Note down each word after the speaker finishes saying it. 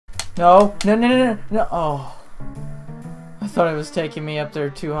No, no, no, no, no. Oh. I thought it was taking me up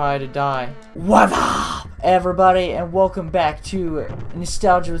there too high to die. What up, everybody, and welcome back to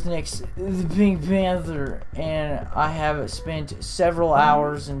Nostalgia with Nick's the Pink Panther. And I have spent several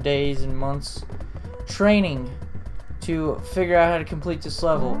hours and days and months training to figure out how to complete this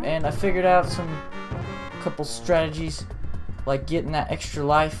level. And I figured out couple strategies, like getting that extra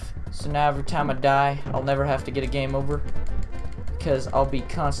life. So now every time I die, I'll never have to get a game over, because I'll be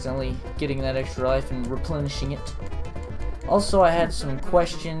constantly getting that extra life and replenishing it. Also, I had some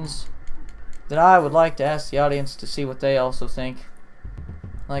questions that I would like to ask the audience to see what they also think.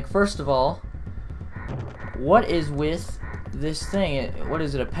 Like, first of all, what is with this thing? What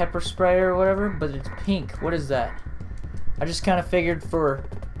is it, a pepper spray or whatever? But it's pink. What is that? I just kind of figured for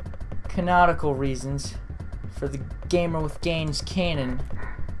canonical reasons, for the Gamer with Gains canon,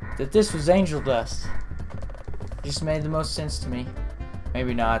 that this was angel dust. Just made the most sense to me.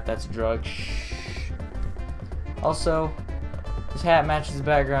 Maybe not, that's a drug. Shh. Also, this hat matches the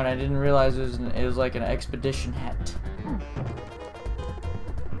background. I didn't realize it was like an expedition hat.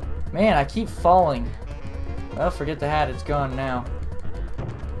 Man, I keep falling. Well, forget the hat, it's gone now.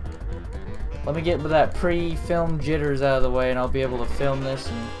 Let me get that pre-film jitters out of the way and I'll be able to film this,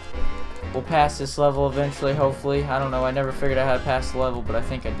 and we'll pass this level eventually, hopefully. I don't know, I never figured out how to pass the level, but I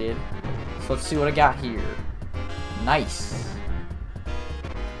think I did. So let's see what I got here. Nice.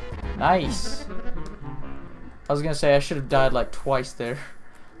 Nice. I was gonna say I should have died like twice there,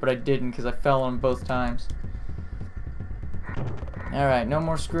 but I didn't because I fell on both times. Alright, no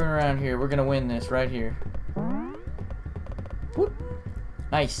more screwing around here. We're gonna win this right here. Whoop.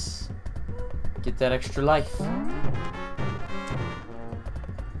 Nice. Get that extra life.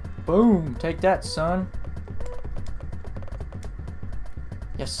 Boom. Take that, son.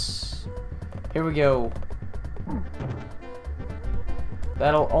 Yes. Here we go.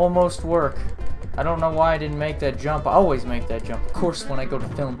 That'll almost work. I don't know why I didn't make that jump. I always make that jump. Of course, when I go to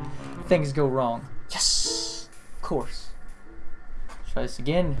film, things go wrong. Yes! Of course. Try this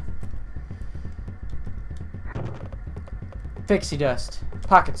again. Pixie dust.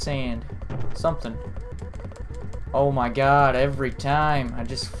 Pocket sand. Something. Oh my god, every time I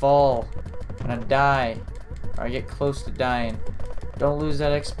just fall and I die. Or I get close to dying. Don't lose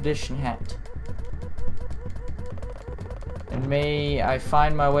that expedition hat. And may I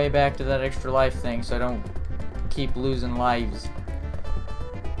find my way back to that extra life thing so I don't keep losing lives.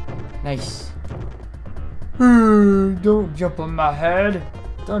 Nice. Don't jump on my head.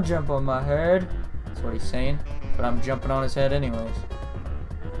 Don't jump on my head. That's what he's saying. But I'm jumping on his head anyways.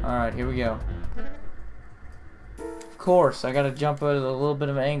 Alright, here we go. Of course, I gotta jump at a little bit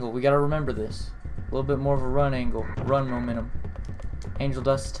of an angle. We gotta remember this. A little bit more of a run angle. Run momentum. Angel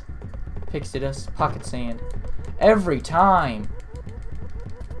dust. Pixie dust. Pocket sand. Every time.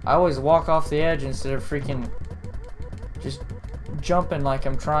 I always walk off the edge instead of freaking just jumping like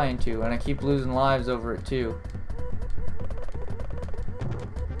I'm trying to, and I keep losing lives over it too.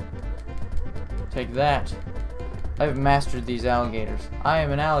 Take that. I've mastered these alligators. I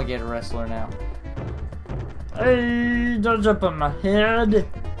am an alligator wrestler now. Hey, don't jump on my head.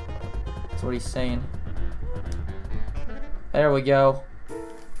 That's what he's saying. There we go.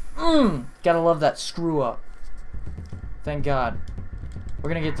 Gotta love that screw up. Thank God. We're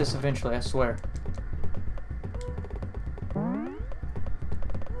gonna get this eventually, I swear.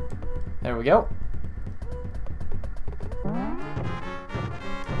 There we go.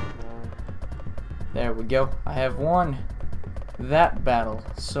 There we go. I have won that battle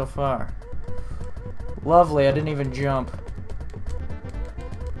so far. Lovely, I didn't even jump.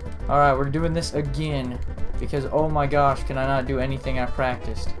 Alright, we're doing this again. Because, oh my gosh, can I not do anything I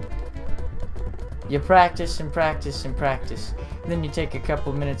practiced? You practice and practice and practice. And then you take a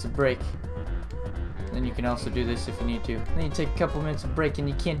couple minutes of break. And then you can also do this if you need to. And then you take a couple minutes of break and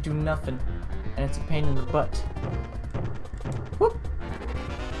you can't do nothing. And it's a pain in the butt. Whoop!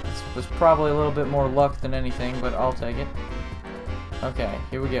 This was probably a little bit more luck than anything, but I'll take it. Okay,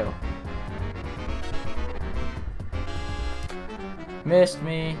 here we go. Missed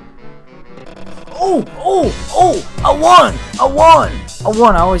me. Oh! Oh! Oh! I won! I won! I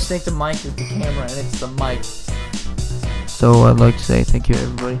won! I always think the mic is the camera, and it's the mic. So I'd like to say thank you,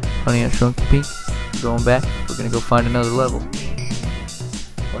 everybody. Honey, I Shrunk the Peak. Going back. We're gonna go find another level.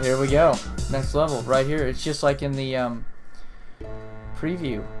 Well, here we go. Next level, right here. It's just like in the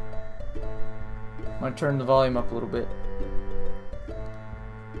preview. I'm gonna turn the volume up a little bit.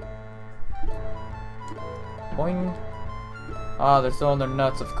 Boing. Ah, they're throwing their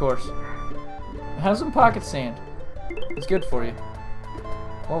nuts, of course. Have some pocket sand. It's good for you.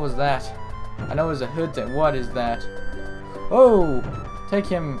 What was that? I know it was a hood thing. What is that? Oh! Take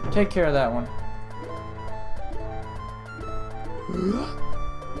care of that one.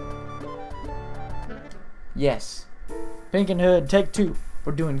 Yes. Pink and Hood, take 2.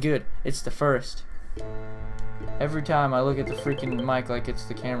 We're doing good. It's the first. Every time I look at the freaking mic like it's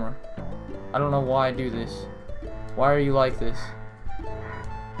the camera. I don't know why I do this. Why are you like this?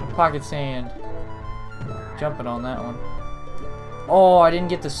 Pocket sand. Jumping on that one. Oh, I didn't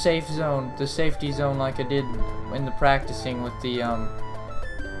get the safe zone, the safety zone like I did in the practicing with the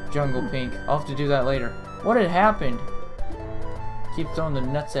jungle pink. I'll have to do that later. What had happened? Keep throwing the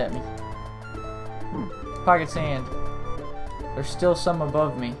nuts at me. Pocket sand. There's still some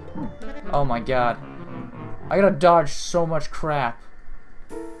above me. Oh my god. I gotta dodge so much crap.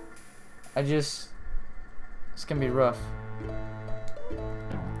 It's gonna be rough.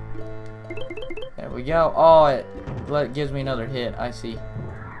 There we go. Oh, it gives me another hit. I see.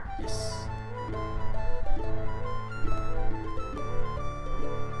 Yes.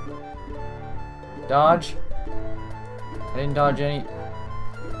 Dodge. I didn't dodge any.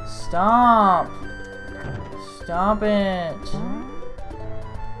 Stop. Stop it.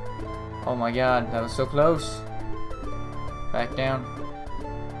 Oh my god, that was so close. Back down.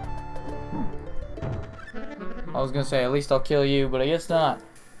 I was gonna say, at least I'll kill you, but I guess not.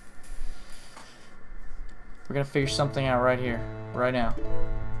 We're gonna figure something out right here, right now.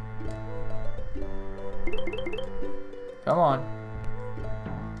 Come on.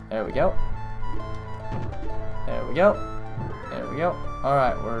 There we go. There we go. There we go.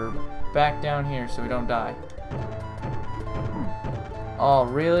 Alright, we're back down here so we don't die. Oh,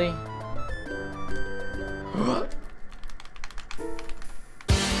 really?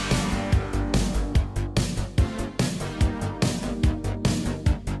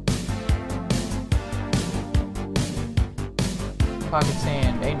 Pocket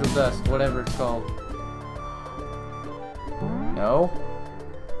sand, angel dust, whatever it's called. No.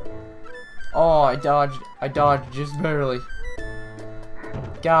 Oh, I dodged just barely.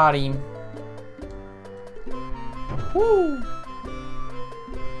 Got him. Woo!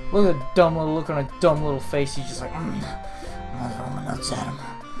 Look at the dumb little look on a dumb little face. He's just like, I'm gonna throw my nuts at him.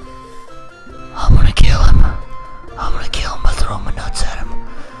 I'm gonna kill him. I'm gonna kill him by throwing my nuts at him.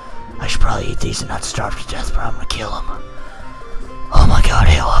 I should probably eat these and not starve to death, but I'm gonna kill him. Oh my god,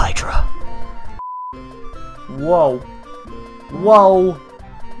 hail Hydra. Whoa. Whoa.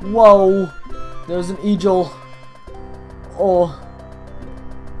 Whoa. There's an eagle. Oh.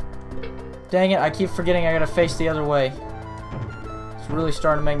 Dang it, I keep forgetting I gotta face the other way. It's really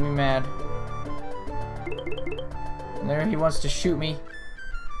starting to make me mad. And there he wants to shoot me.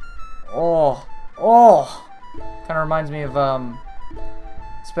 Oh. Oh. Kinda reminds me of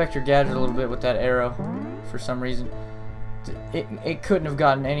Inspector Gadget a little bit with that arrow for some reason. It couldn't have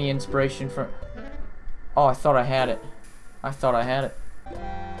gotten any inspiration from... Oh, I thought I had it. I thought I had it.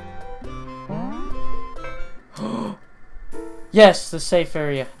 Yes, the safe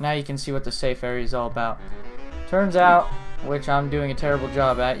area. Now you can see what the safe area is all about. Turns out, which I'm doing a terrible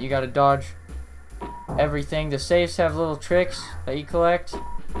job at, you gotta dodge everything. The safes have little tricks that you collect,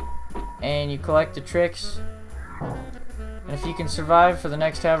 and you collect the tricks. And if you can survive for the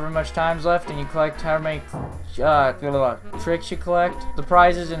next however much time's left, and you collect however many tricks you collect, the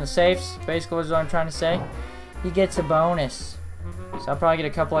prizes in the safes, basically is what I'm trying to say, you get a bonus. So I'll probably get a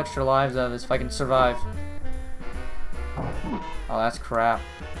couple extra lives out of this if I can survive. Oh, that's crap.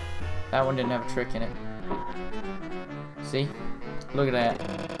 That one didn't have a trick in it. See? Look at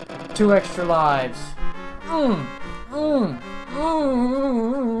that. 2 extra lives.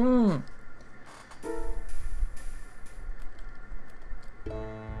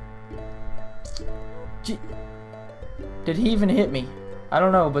 Did he even hit me? I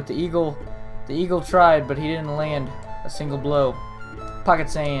don't know, but the eagle tried, but he didn't land a single blow. Pocket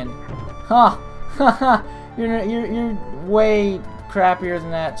sand. Ha! Ha! You're way crappier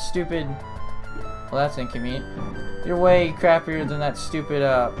than that stupid. Well, that's inconvenient. You're way crappier than that stupid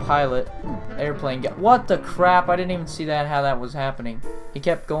pilot airplane guy. What the crap? I didn't even see that how that was happening. He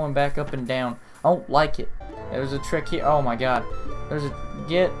kept going back up and down. I don't like it. There's a trick here. Oh my god.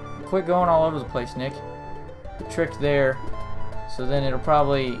 Quit going all over the place, Nick. The trick there. So then it'll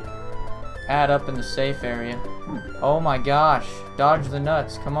probably add up in the safe area. Oh my gosh. Dodge the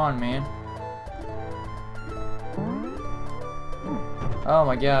nuts. Come on, man. Oh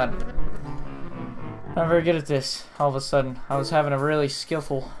my god. I'm not very good at this all of a sudden. I was having a really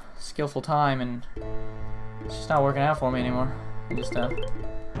skillful time, and it's just not working out for me anymore. I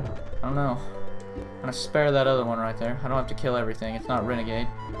don't know. I'm gonna spare that other one right there. I don't have to kill everything. It's not Renegade.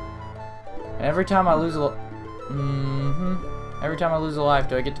 And every time I lose a every time I lose a life,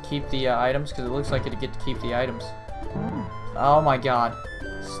 do I get to keep the items? Because it looks like I get to keep the items. Oh my god.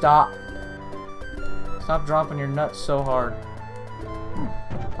 Stop. Stop dropping your nuts so hard.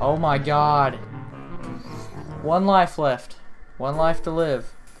 Oh my god. One life left. One life to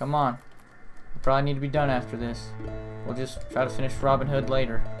live. Come on. We probably need to be done after this. We'll just try to finish Robin Hood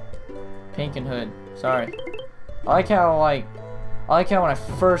later. Pinkin Hood. Sorry. I like how when I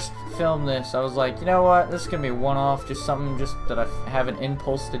first filmed this, I was like, you know what? This is gonna be a one-off, just something just that I have an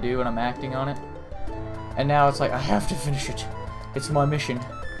impulse to do and I'm acting on it. And now it's like I have to finish it. It's my mission.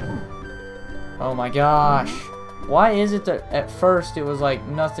 Oh my gosh. Why is it that at first it was like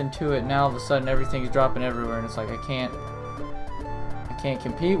nothing to it, now all of a sudden everything's dropping everywhere and it's like I can't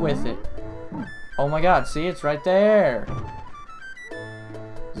compete with it. Oh my god, see, it's right there.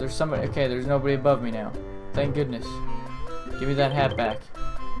 Is there somebody? Okay, there's nobody above me now. Thank goodness. Give me that hat back.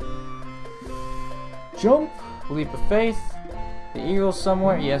 Jump. Leap of faith. The eagle's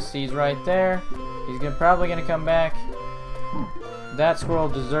somewhere. Yes, he's right there. He's probably gonna come back. That squirrel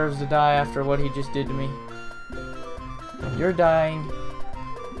deserves to die after what he just did to me. You're dying.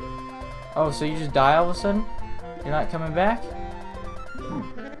 Oh, so you just die all of a sudden? You're not coming back?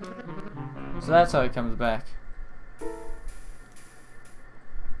 So that's how he comes back.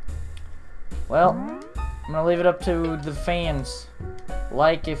 Well, I'm gonna leave it up to the fans.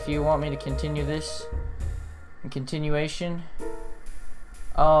 Like if you want me to continue this in continuation.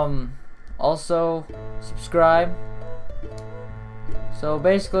 Also subscribe. So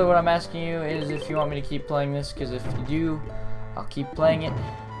basically what I'm asking you is if you want me to keep playing this, because if you do, I'll keep playing it.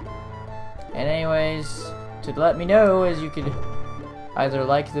 And anyways, to let me know is you could either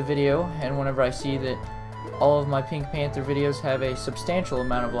like the video, and whenever I see that all of my Pink Panther videos have a substantial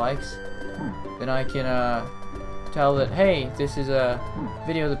amount of likes, then I can tell that, hey, this is a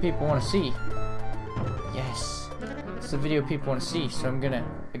video that people want to see. Yes, it's a video people want to see, so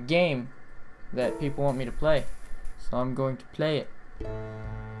a game that people want me to play, so I'm going to play it.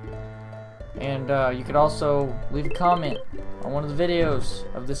 And you could also leave a comment on one of the videos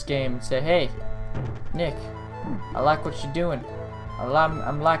of this game and say, hey, Nick, I like what you're doing.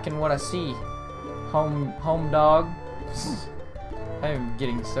 I'm liking what I see. Home dog. I'm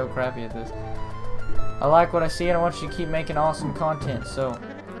getting so crappy at this. I like what I see and I want you to keep making awesome content. So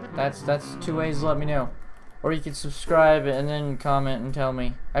that's 2 ways to let me know. Or you can subscribe and then comment and tell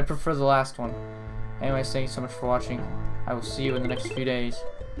me. I prefer the last one. Anyways, thank you so much for watching. I will see you in the next few days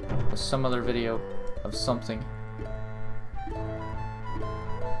with some other video of something.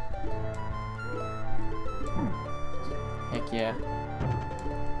 Heck yeah.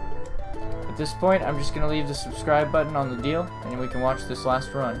 At this point, I'm just going to leave the subscribe button on the deal, and we can watch this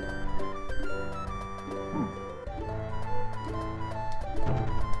last run.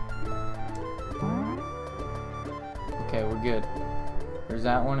 Okay, we're good. There's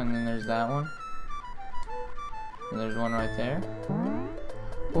that one, and then there's that one. And there's one right there.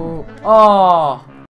 Oh! Oh!